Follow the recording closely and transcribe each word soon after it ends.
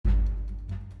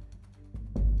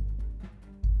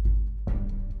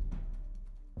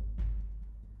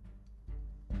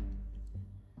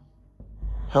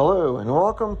Hello, and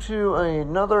welcome to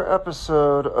another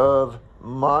episode of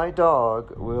My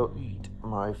Dog Will Eat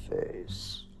My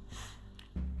Face.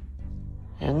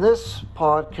 In this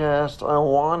podcast, I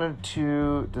wanted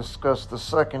to discuss the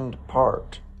second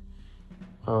part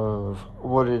of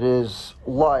what it is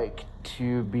like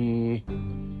to be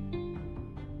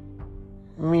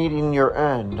meeting your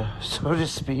end, so to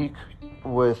speak,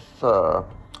 with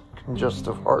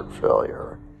congestive heart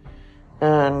failure.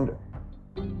 And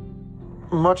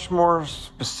much more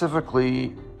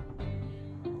specifically,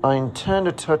 I intend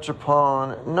to touch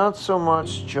upon not so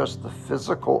much just the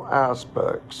physical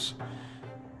aspects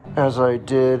as I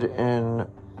did in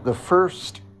the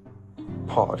first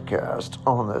podcast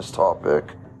on this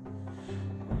topic,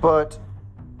 but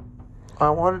I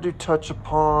wanted to touch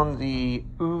upon the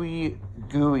Ooey,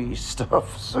 Gooey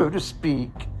stuff, so to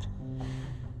speak,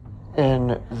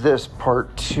 in this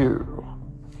part 2.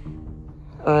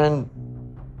 And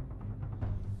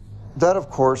that, of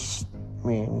course,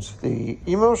 means the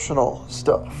emotional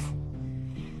stuff.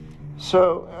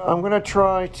 So I'm going to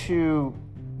try to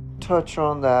touch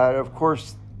on that. Of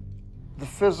course, the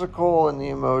physical and the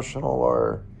emotional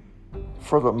are,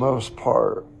 for the most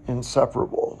part,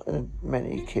 inseparable in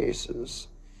many cases.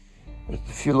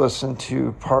 If you listen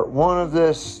to part 1 of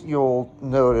this, you'll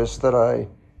notice that I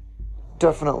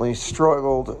definitely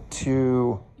struggled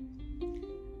to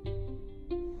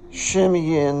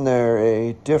shimmy in there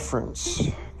a difference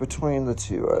between the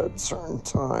two at certain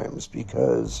times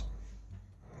because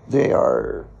they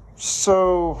are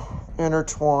so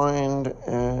intertwined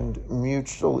and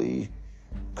mutually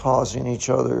causing each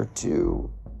other to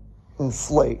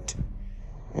inflate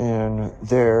in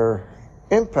their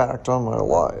impact on my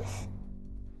life.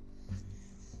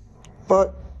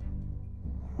 But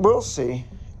we'll see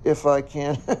if I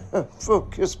can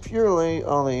focus purely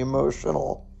on the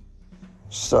emotional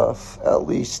stuff, at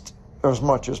least as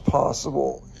much as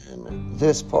possible in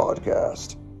this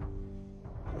podcast.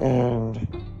 And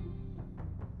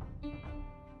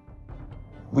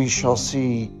we shall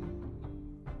see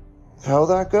how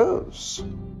that goes.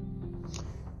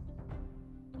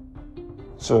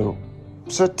 So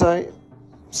sit tight,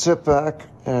 sit back,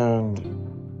 and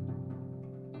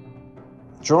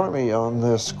join me on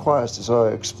this quest as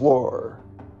I explore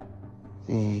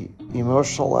the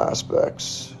emotional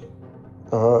aspects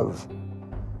of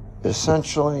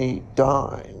essentially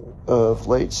dying of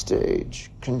late-stage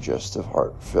congestive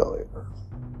heart failure.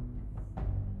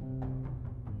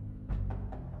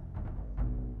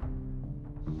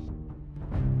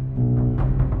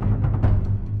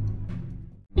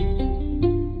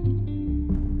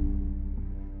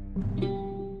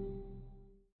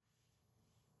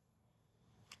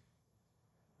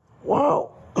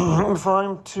 Well, if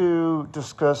I'm to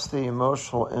discuss the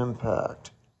emotional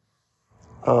impact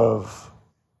of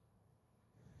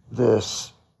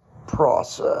this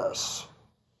process,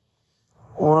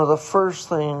 one of the first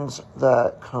things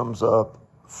that comes up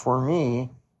for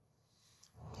me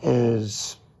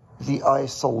is the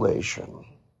isolation.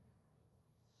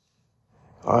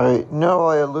 I know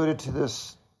I alluded to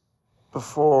this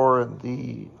before in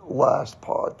the last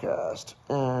podcast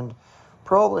and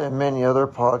probably in many other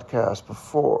podcasts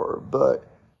before, but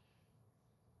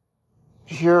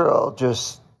here I'll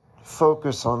just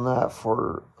focus on that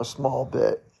for a small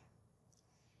bit.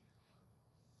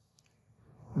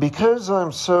 Because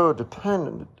I'm so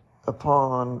dependent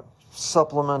upon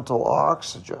supplemental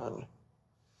oxygen,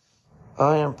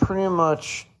 I am pretty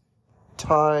much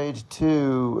tied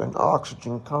to an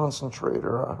oxygen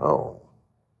concentrator at home.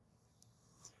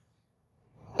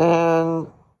 And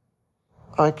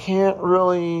I can't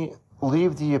really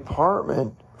leave the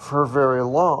apartment for very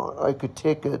long. I could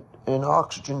take an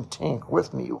oxygen tank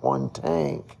with me, one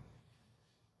tank,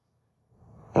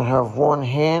 and have one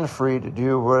hand free to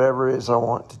do whatever it is I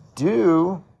want to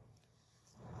do,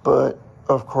 but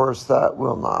of course that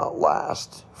will not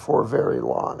last for very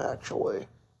long, actually.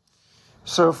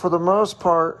 So for the most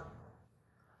part,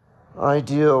 I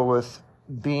deal with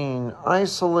being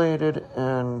isolated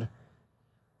and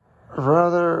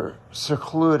rather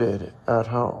secluded at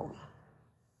home.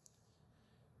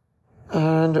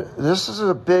 And this is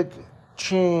a big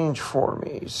change for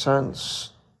me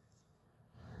since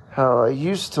how I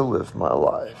used to live my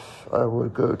life. I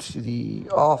would go to the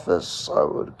office, I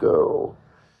would go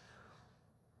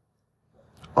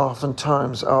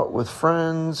oftentimes out with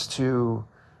friends to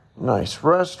nice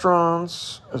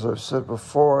restaurants. As I've said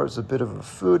before, I was a bit of a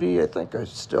foodie. I think I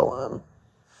still am.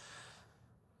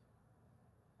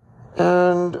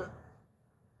 And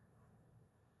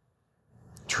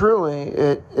truly,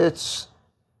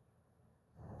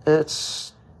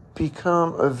 it's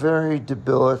become a very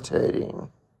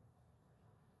debilitating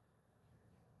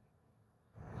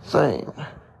thing.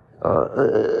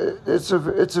 It's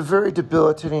a very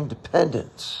debilitating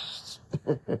dependence.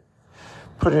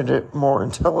 Putting it more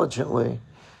intelligently,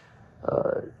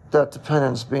 that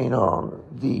dependence being on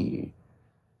the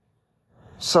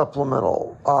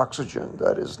supplemental oxygen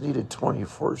that is needed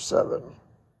 24/7.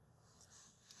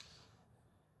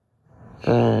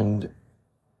 And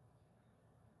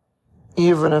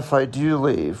even if I do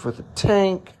leave with a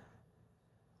tank,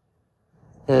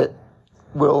 it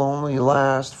will only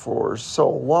last for so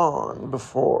long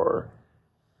before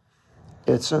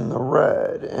it's in the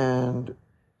red, and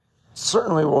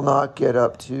certainly will not get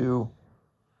up to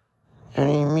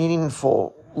any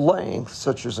meaningful length,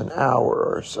 such as an hour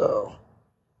or so.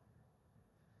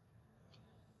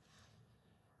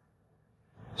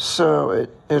 So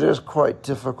it is quite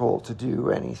difficult to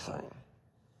do anything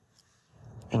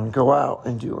and go out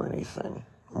and do anything,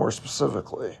 more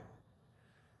specifically.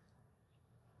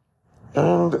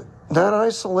 And that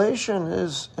isolation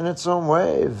is, in its own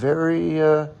way,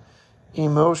 very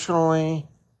emotionally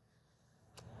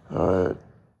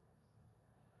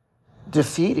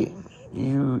defeating.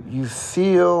 You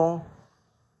feel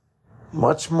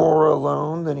much more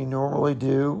alone than you normally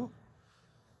do.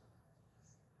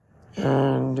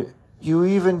 And you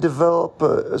even develop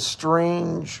a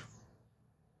strange,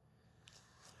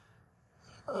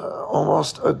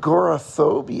 almost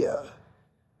agoraphobia,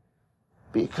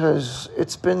 because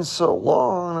it's been so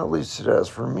long, at least it has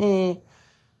for me,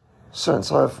 since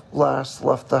I've last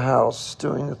left the house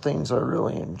doing the things I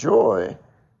really enjoy,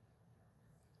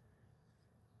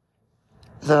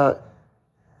 that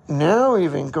now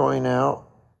even going out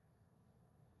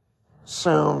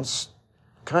sounds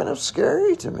kind of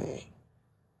scary to me.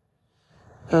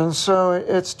 And so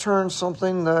it's turned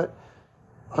something that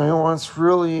I once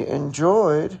really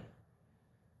enjoyed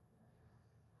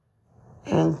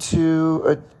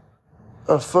into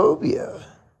a phobia.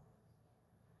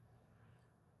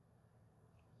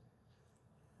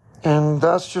 And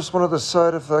that's just one of the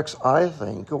side effects, I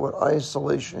think, of what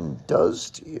isolation does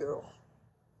to you.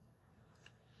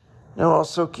 Now,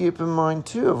 also keep in mind,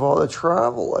 too, of all the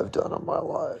travel I've done in my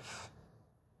life.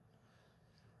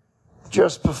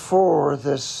 Just before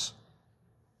this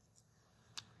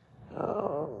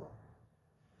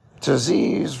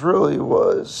disease really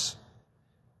was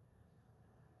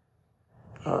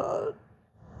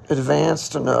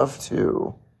advanced enough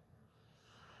to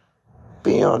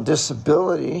be on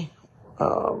disability,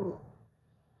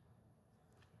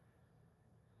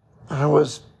 I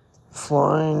was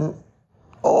flying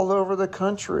all over the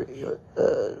country.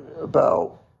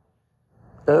 About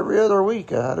every other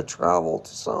week I had to travel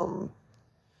to some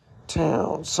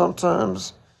town.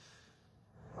 Sometimes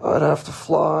I'd have to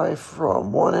fly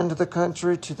from one end of the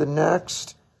country to the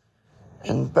next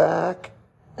and back,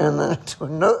 and then to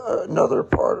another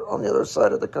part on the other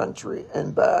side of the country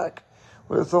and back,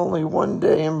 with only one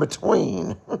day in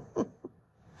between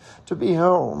to be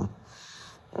home.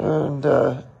 And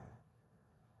that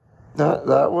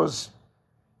was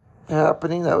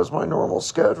happening. That was my normal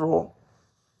schedule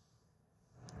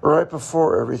right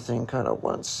before everything kind of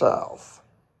went south.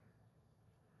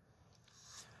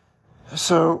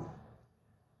 So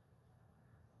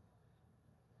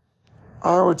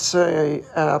I would say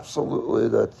absolutely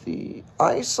that the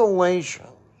isolation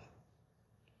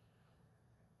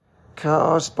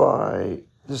caused by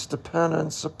this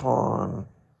dependence upon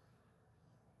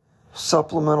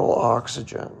supplemental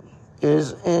oxygen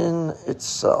is in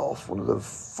itself one of the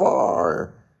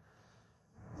far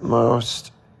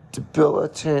most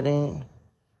debilitating,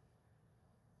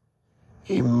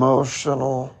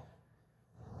 emotional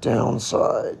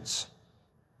downsides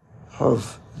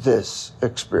of this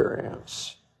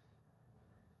experience.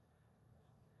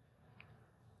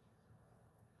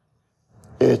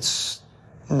 It's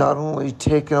not only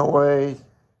taken away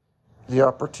the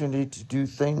opportunity to do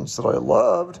things that I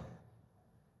loved,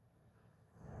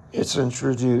 it's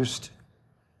introduced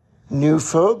new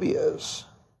phobias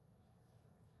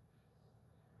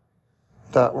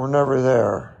that were never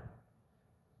there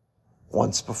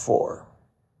once before.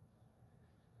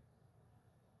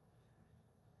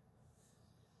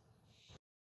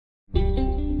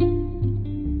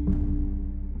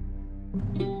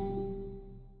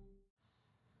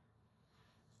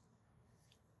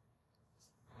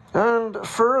 And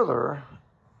further,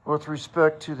 with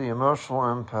respect to the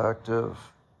emotional impact of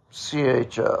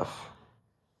CHF,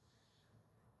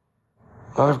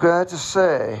 I've got to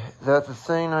say that the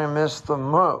thing I miss the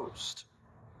most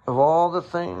of all the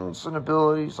things and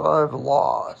abilities I've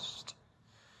lost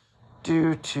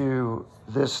due to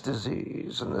this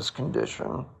disease and this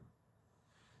condition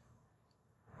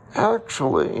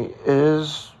actually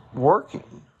is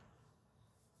working.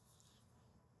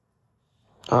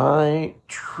 I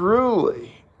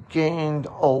truly gained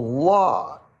a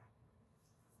lot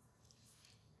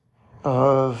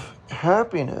of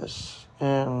happiness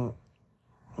in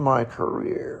my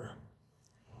career.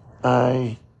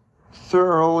 I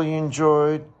thoroughly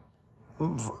enjoyed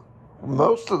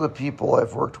most of the people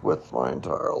I've worked with my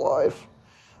entire life.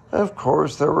 Of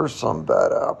course, there were some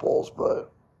bad apples,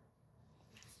 but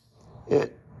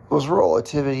it was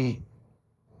relatively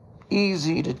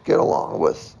easy to get along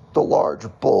with the large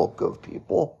bulk of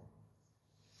people.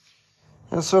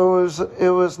 And so it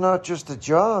was not just a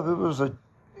job,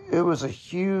 it was a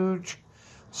huge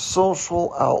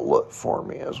social outlet for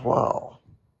me as well.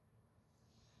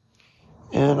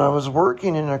 And I was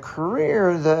working in a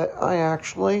career that I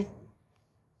actually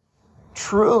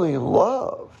truly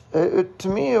loved. To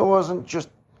me, it wasn't just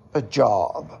a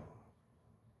job.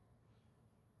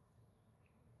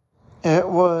 It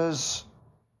was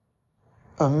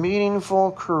a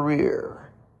meaningful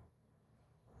career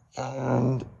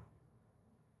and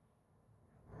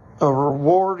a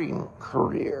rewarding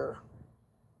career.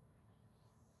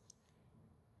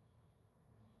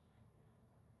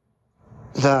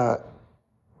 That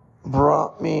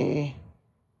brought me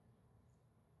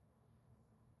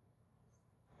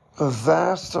a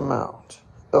vast amount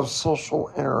of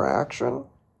social interaction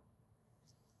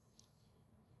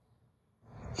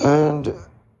and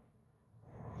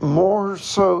more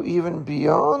so even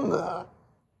beyond that,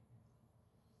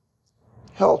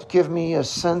 helped give me a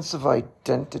sense of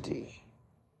identity,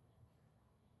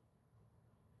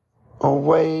 a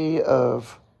way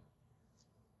of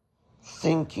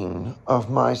thinking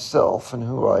of myself and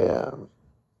who I am.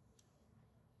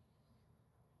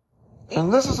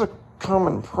 And this is a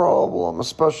common problem,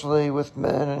 especially with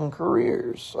men in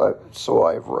careers, so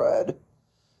I've read.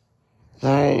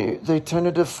 They tend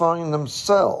to define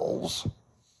themselves,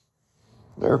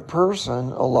 their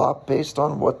person, a lot based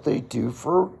on what they do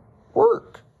for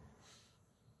work.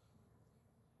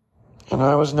 And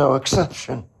I was no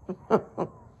exception.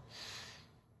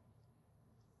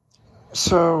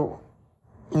 So,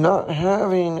 not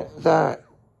having that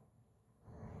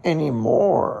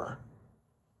anymore,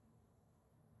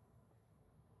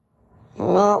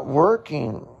 not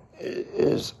working,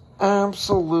 is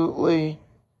absolutely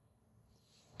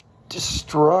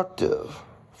destructive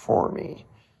for me.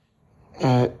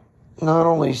 It not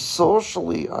only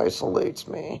socially isolates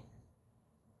me,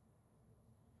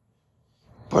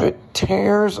 but it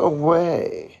tears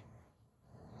away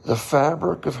the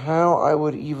fabric of how I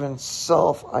would even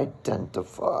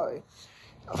self-identify,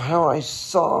 of how I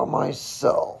saw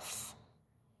myself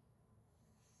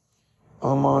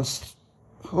amongst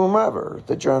whomever,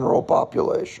 the general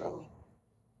population.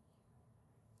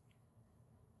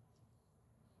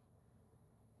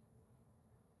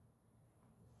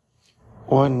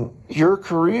 When your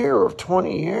career of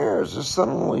 20 years is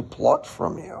suddenly plucked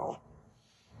from you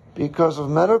because of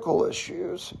medical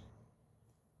issues,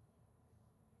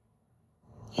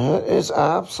 it is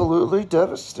absolutely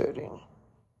devastating.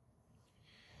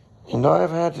 And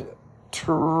I've had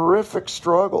terrific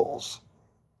struggles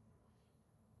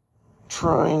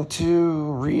trying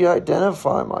to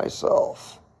re-identify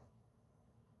myself.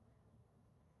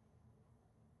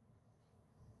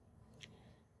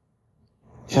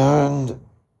 And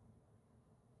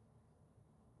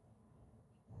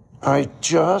I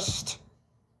just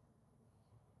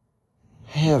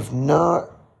have not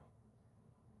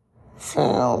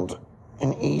found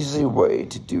an easy way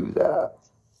to do that.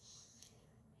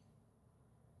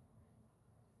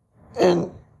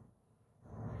 And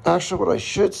actually, what I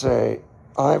should say,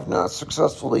 I've not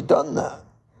successfully done that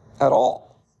at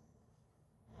all.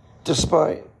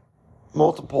 Despite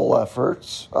multiple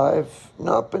efforts, I've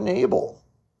not been able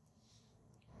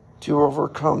to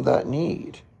overcome that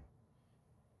need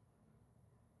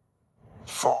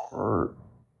for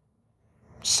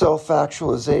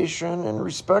self-actualization and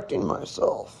respecting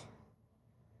myself.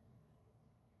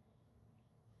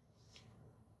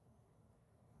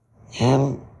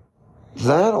 And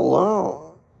that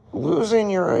alone, losing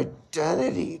your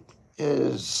identity,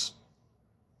 is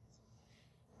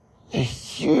a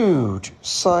huge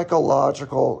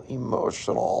psychological,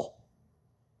 emotional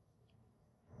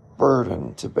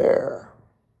burden to bear.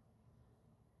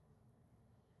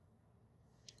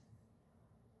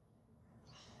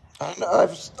 And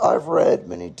I've read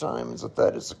many times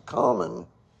that is a common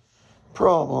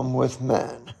problem with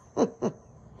men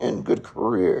in good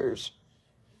careers.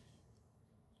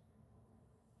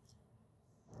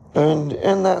 And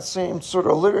in that same sort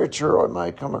of literature, I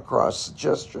might come across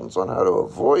suggestions on how to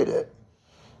avoid it.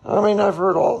 I mean, I've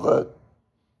heard all the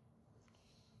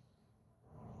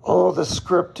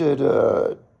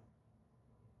scripted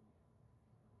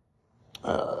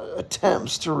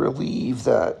attempts to relieve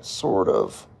that sort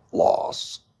of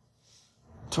loss,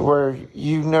 to where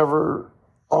you never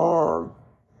are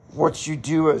what you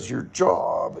do as your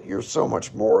job. You're so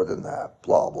much more than that,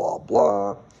 blah, blah,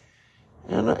 blah.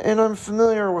 And I'm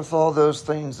familiar with all those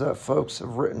things that folks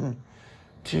have written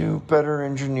to better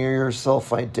engineer your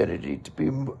self-identity to be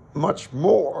much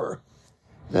more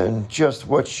than just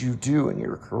what you do in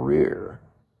your career.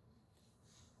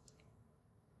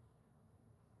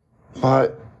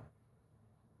 But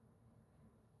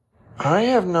I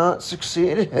have not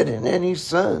succeeded in any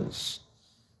sense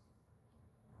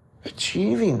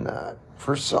achieving that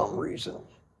for some reason.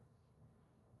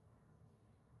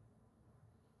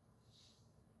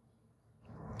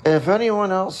 If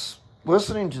anyone else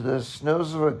listening to this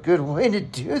knows of a good way to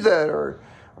do that,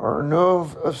 or know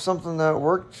of something that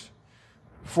worked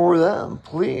for them,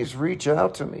 please reach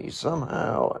out to me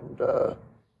somehow and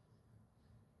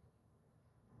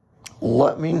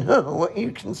let me know what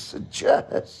you can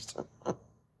suggest.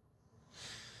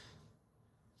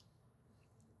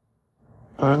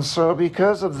 And so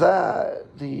because of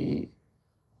that, the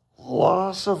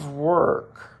loss of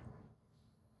work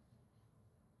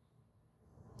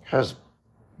has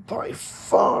by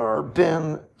far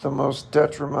been the most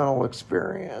detrimental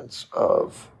experience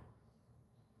of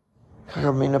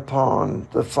coming upon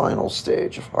the final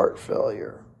stage of heart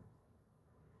failure.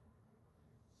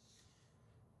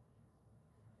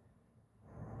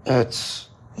 It's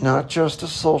not just a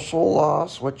social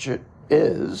loss, which it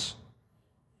is,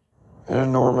 an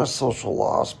enormous social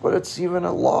loss, but it's even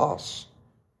a loss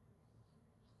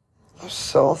of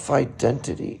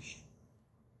self-identity.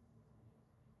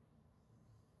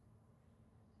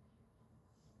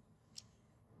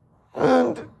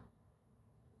 And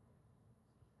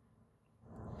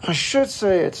I should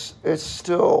say it's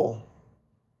still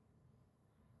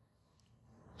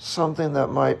something that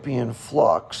might be in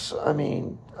flux. I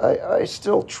mean, I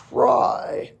still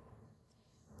try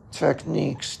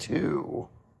techniques to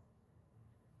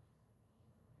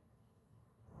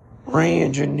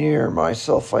re-engineer my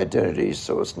self-identity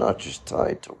so it's not just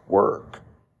tied to work.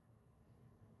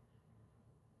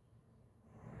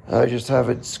 I just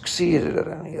haven't succeeded at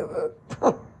any of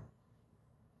it.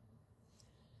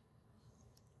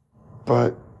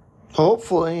 But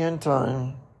hopefully in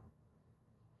time,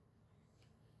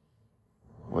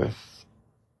 with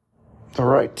the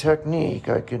right technique,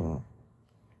 I can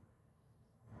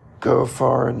go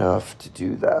far enough to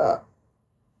do that.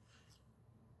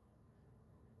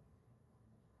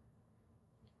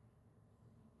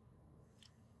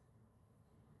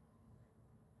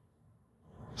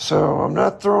 So I'm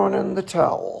not throwing in the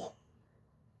towel.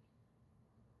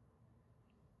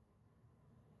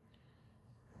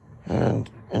 And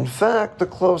in fact, the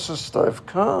closest I've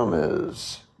come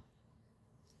is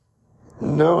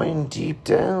knowing deep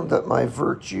down that my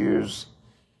virtues,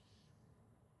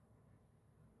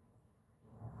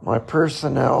 my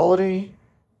personality,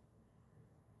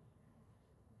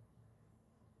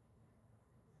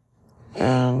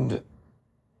 and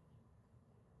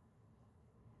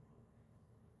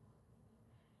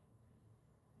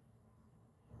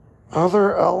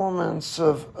other elements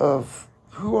of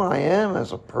who I am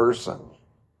as a person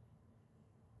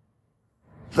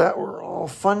that were all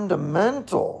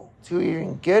fundamental to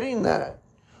even getting that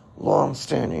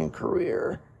long-standing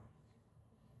career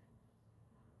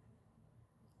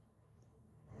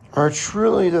are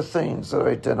truly the things that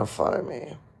identify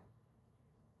me.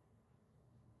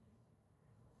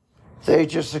 They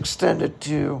just extended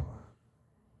to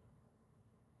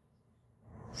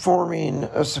forming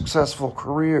a successful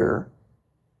career,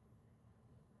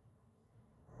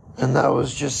 and that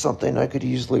was just something I could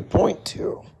easily point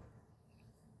to.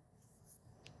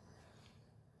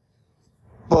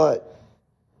 But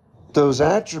those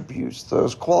attributes,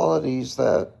 those qualities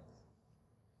that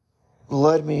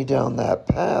led me down that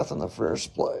path in the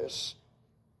first place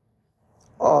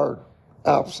are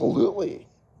absolutely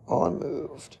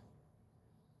unmoved.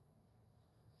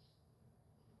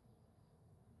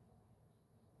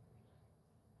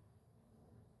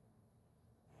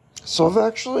 So I've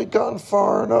actually gone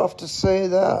far enough to say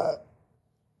that.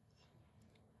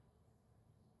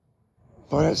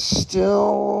 But it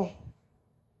still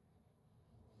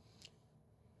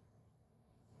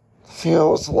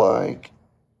feels like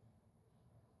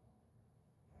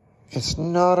it's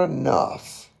not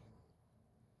enough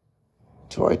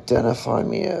to identify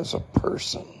me as a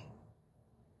person.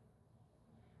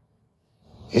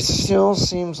 It still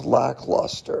seems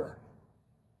lackluster.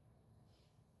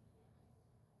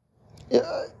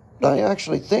 I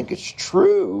actually think it's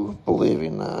true,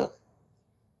 believing that.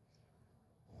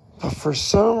 But for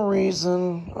some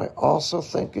reason, I also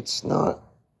think it's not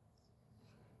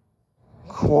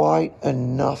quite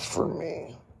enough for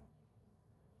me.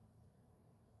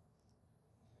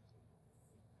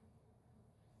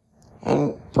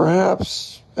 And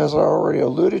perhaps, as I already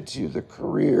alluded to, the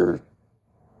career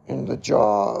and the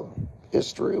job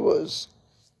history was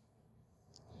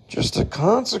just a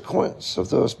consequence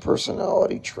of those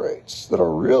personality traits that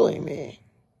are really me.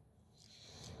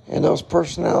 And those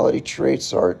personality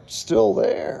traits are still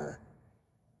there.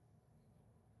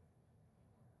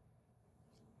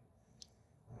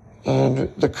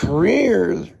 And the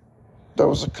career that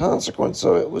was a consequence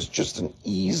of it was just an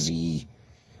easy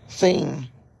thing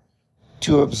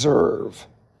to observe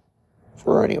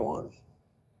for anyone.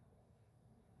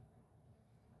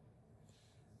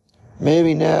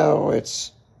 Maybe now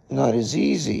it's not as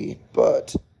easy,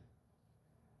 but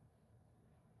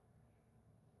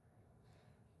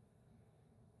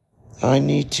I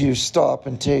need to stop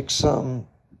and take some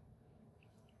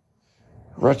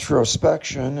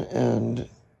retrospection and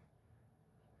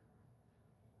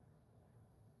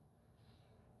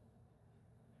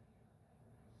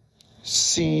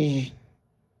see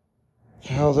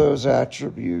how those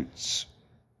attributes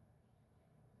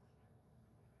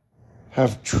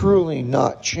have truly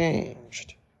not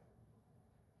changed.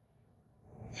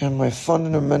 And my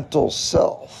fundamental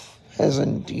self has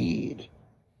indeed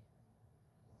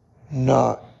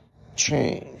not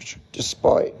changed,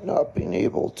 despite not being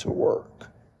able to work.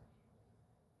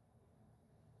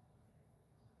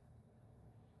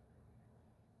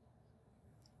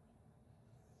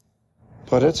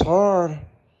 But it's hard.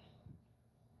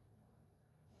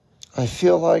 I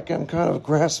feel like I'm kind of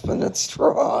grasping at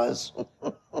straws.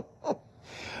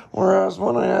 Whereas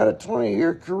when I had a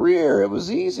 20-year career, it was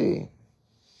easy.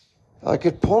 I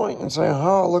could point and say,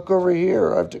 oh, look over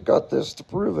here. I've got this to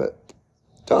prove it.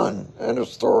 Done. End of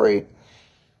story.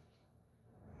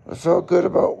 I felt good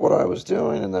about what I was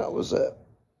doing, and that was it.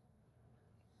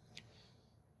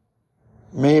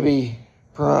 Maybe,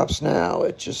 perhaps now,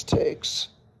 it just takes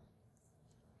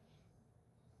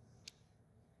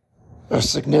a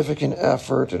significant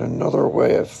effort and another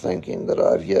way of thinking that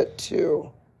I've yet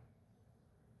to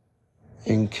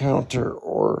encounter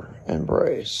or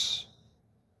embrace.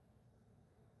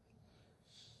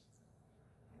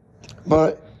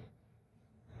 But,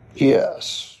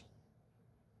 yes,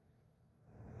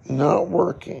 not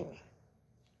working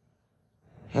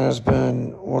has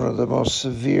been one of the most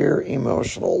severe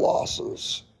emotional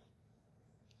losses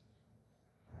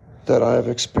that I've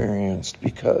experienced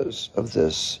because of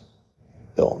this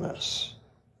illness.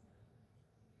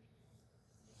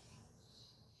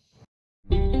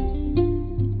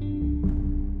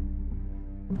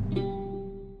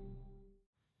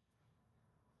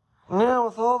 Now,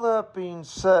 with all that being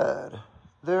said,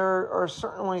 there are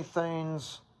certainly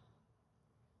things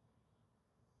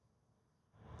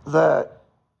that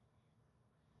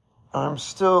I'm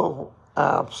still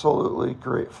absolutely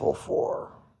grateful for.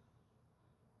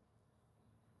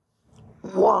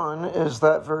 One is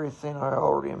that very thing I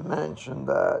already mentioned,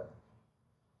 that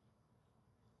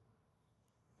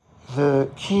the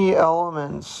key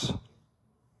elements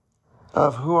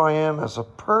of who I am as a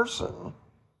person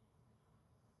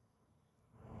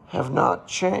have not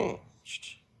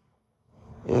changed.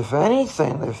 If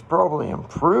anything, they've probably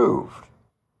improved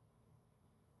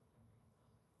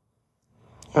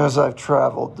as I've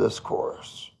traveled this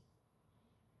course.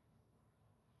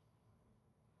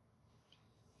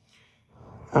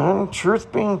 And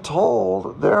truth being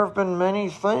told, there have been many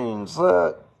things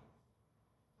that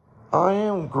I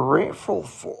am grateful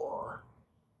for,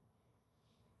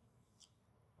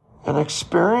 and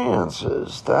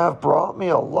experiences that have brought me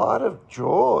a lot of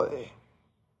joy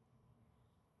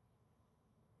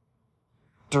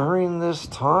during this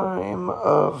time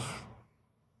of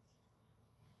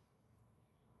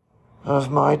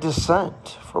my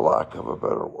descent, for lack of a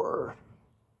better word.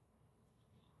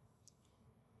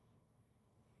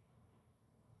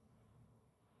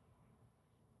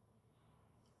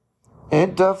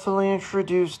 It definitely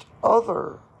introduced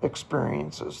other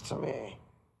experiences to me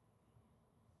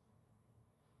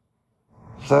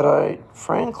that I,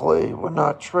 frankly, would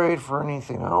not trade for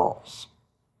anything else.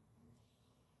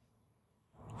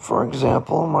 For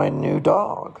example, my new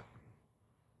dog.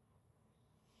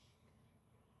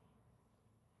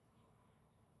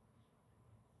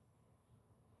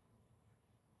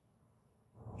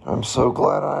 I'm so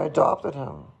glad I adopted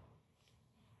him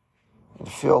and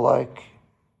feel like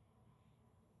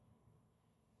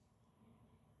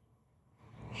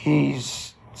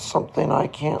he's something I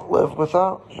can't live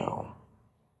without now.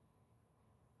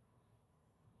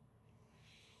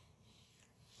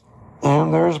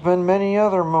 And there's been many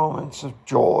other moments of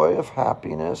joy, of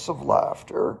happiness, of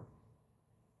laughter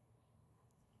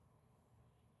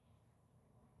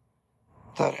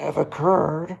that have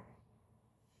occurred,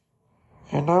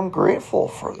 and I'm grateful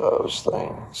for those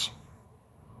things.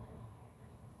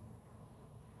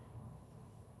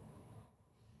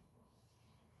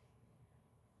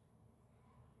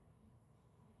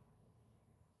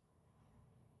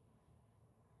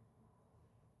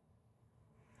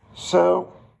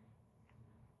 So,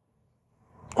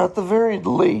 at the very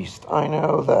least, I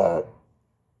know that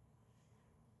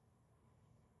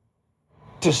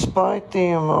despite the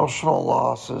emotional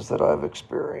losses that I've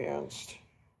experienced,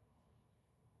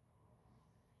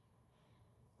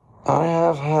 I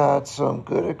have had some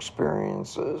good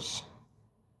experiences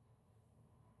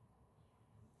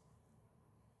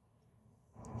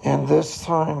in this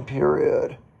time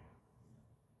period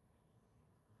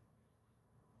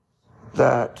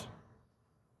that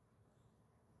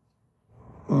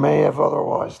may have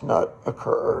otherwise not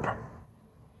occurred.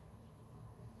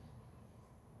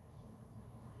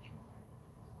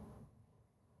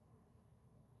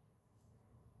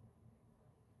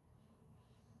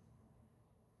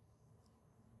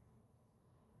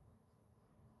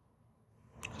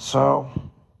 So,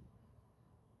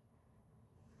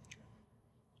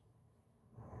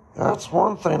 that's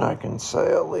one thing I can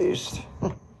say at least.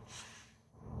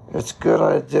 It's good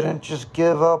I didn't just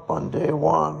give up on day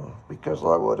one, because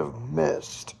I would have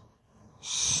missed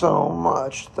so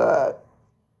much that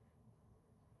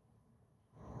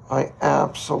I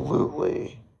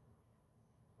absolutely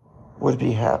would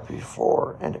be happy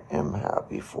for and am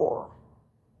happy for.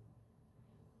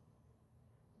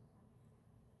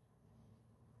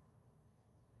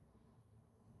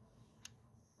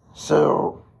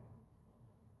 So,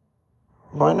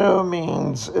 by no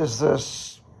means is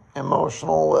this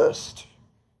emotional list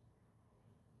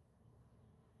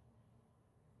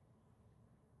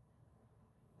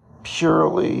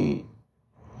purely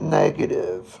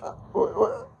negative.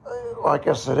 I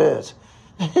guess it is.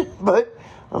 But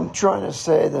I'm trying to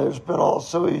say there's been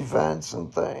also events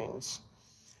and things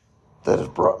that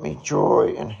have brought me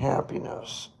joy and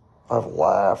happiness. I've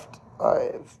laughed.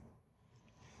 I've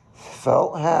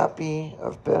felt happy.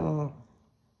 I've been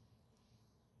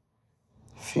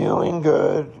feeling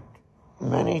good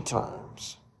many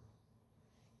times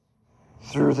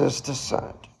through this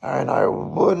descent. And I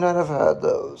would not have had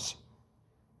those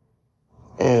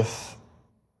if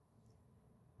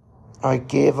I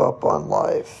gave up on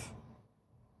life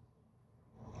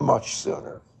much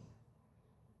sooner.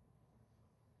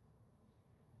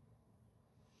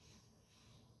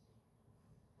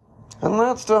 And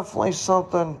that's definitely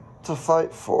something to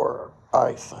fight for,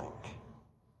 I think.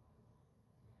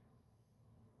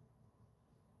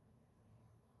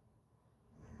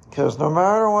 Because no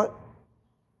matter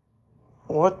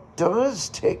what does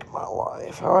take my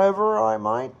life, however I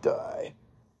might die,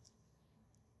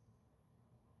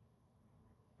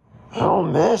 I'll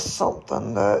miss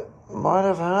something that might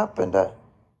have happened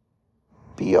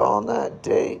beyond that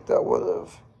date that would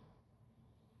have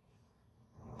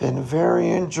been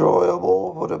very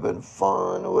enjoyable, would have been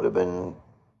fun, would have been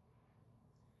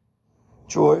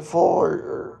joyful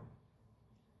or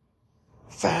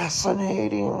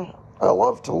fascinating. I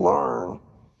love to learn.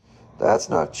 That's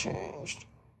not changed.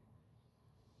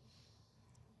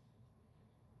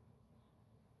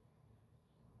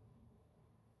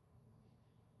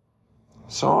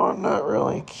 So I'm not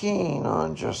really keen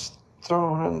on just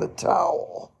throwing in the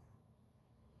towel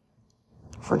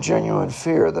for genuine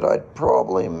fear that I'd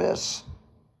probably miss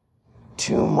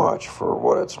too much for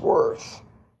what it's worth.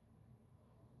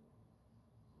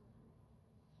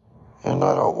 And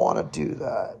I don't want to do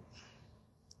that.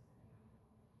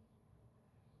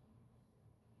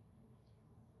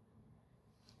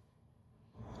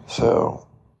 So,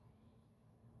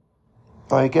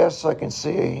 I guess I can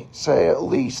say at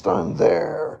least I'm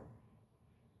there,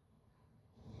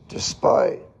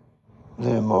 despite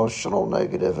the emotional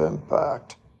negative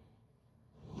impact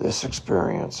this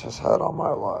experience has had on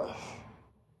my life.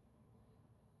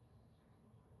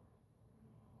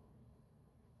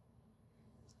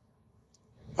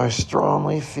 I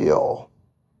strongly feel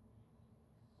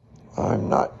I'm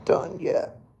not done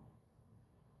yet.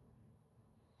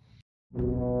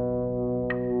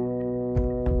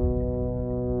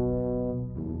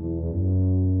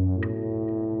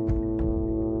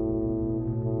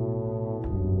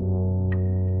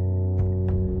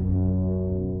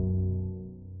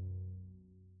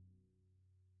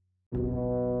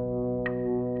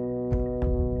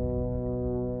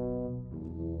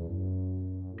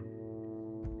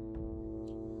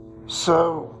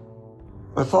 So,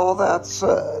 with all that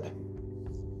said,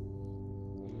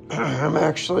 I'm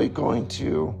actually going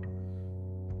to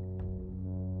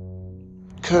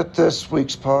cut this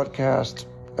week's podcast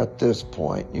at this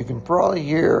point. You can probably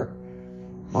hear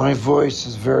my voice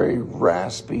is very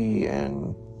raspy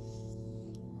and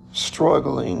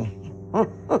struggling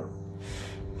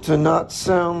to not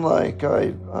sound like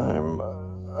I'm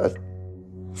a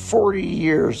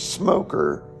 40-year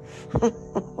smoker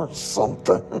or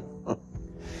something.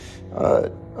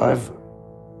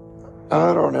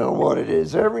 I don't know what it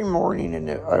is. Every morning and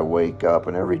I wake up,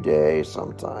 and every day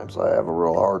sometimes I have a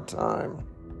real hard time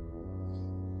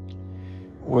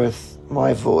with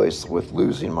my voice, with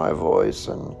losing my voice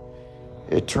and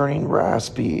it turning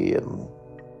raspy and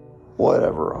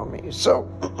whatever on me. So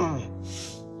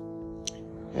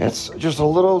it's just a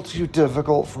little too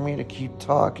difficult for me to keep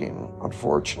talking,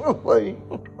 unfortunately.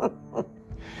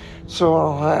 So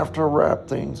I'll have to wrap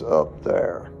things up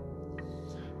there.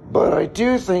 But I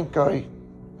do think I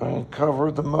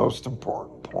covered the most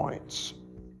important points.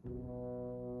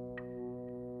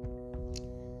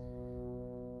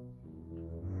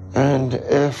 And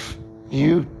if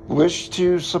you wish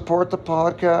to support the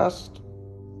podcast,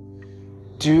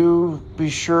 do be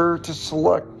sure to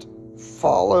select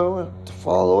follow it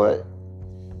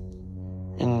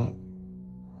and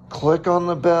click on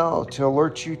the bell to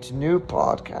alert you to new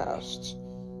podcasts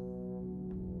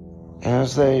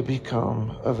as they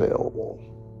become available.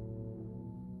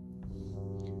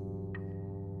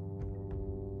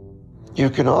 You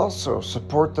can also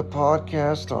support the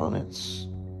podcast on its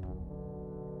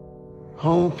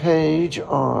homepage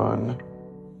on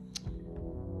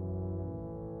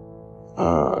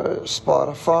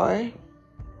Spotify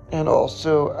and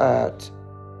also at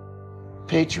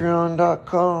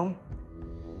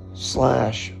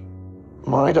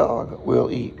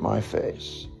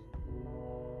patreon.com/mydogwilleeatmyface.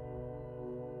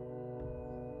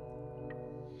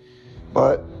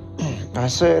 But I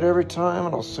say it every time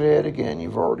and I'll say it again.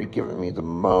 You've already given me the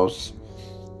most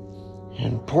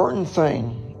important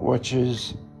thing, which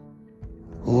is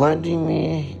lending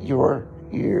me your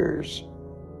ears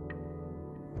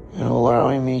and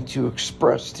allowing me to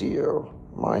express to you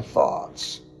my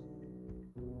thoughts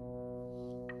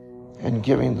and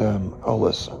giving them a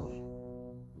listen.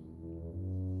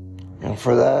 And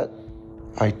for that,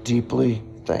 I deeply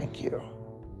thank you.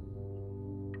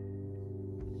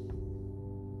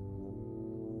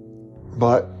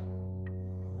 But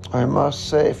I must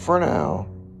say for now,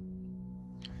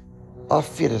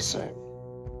 auf Wiedersehen.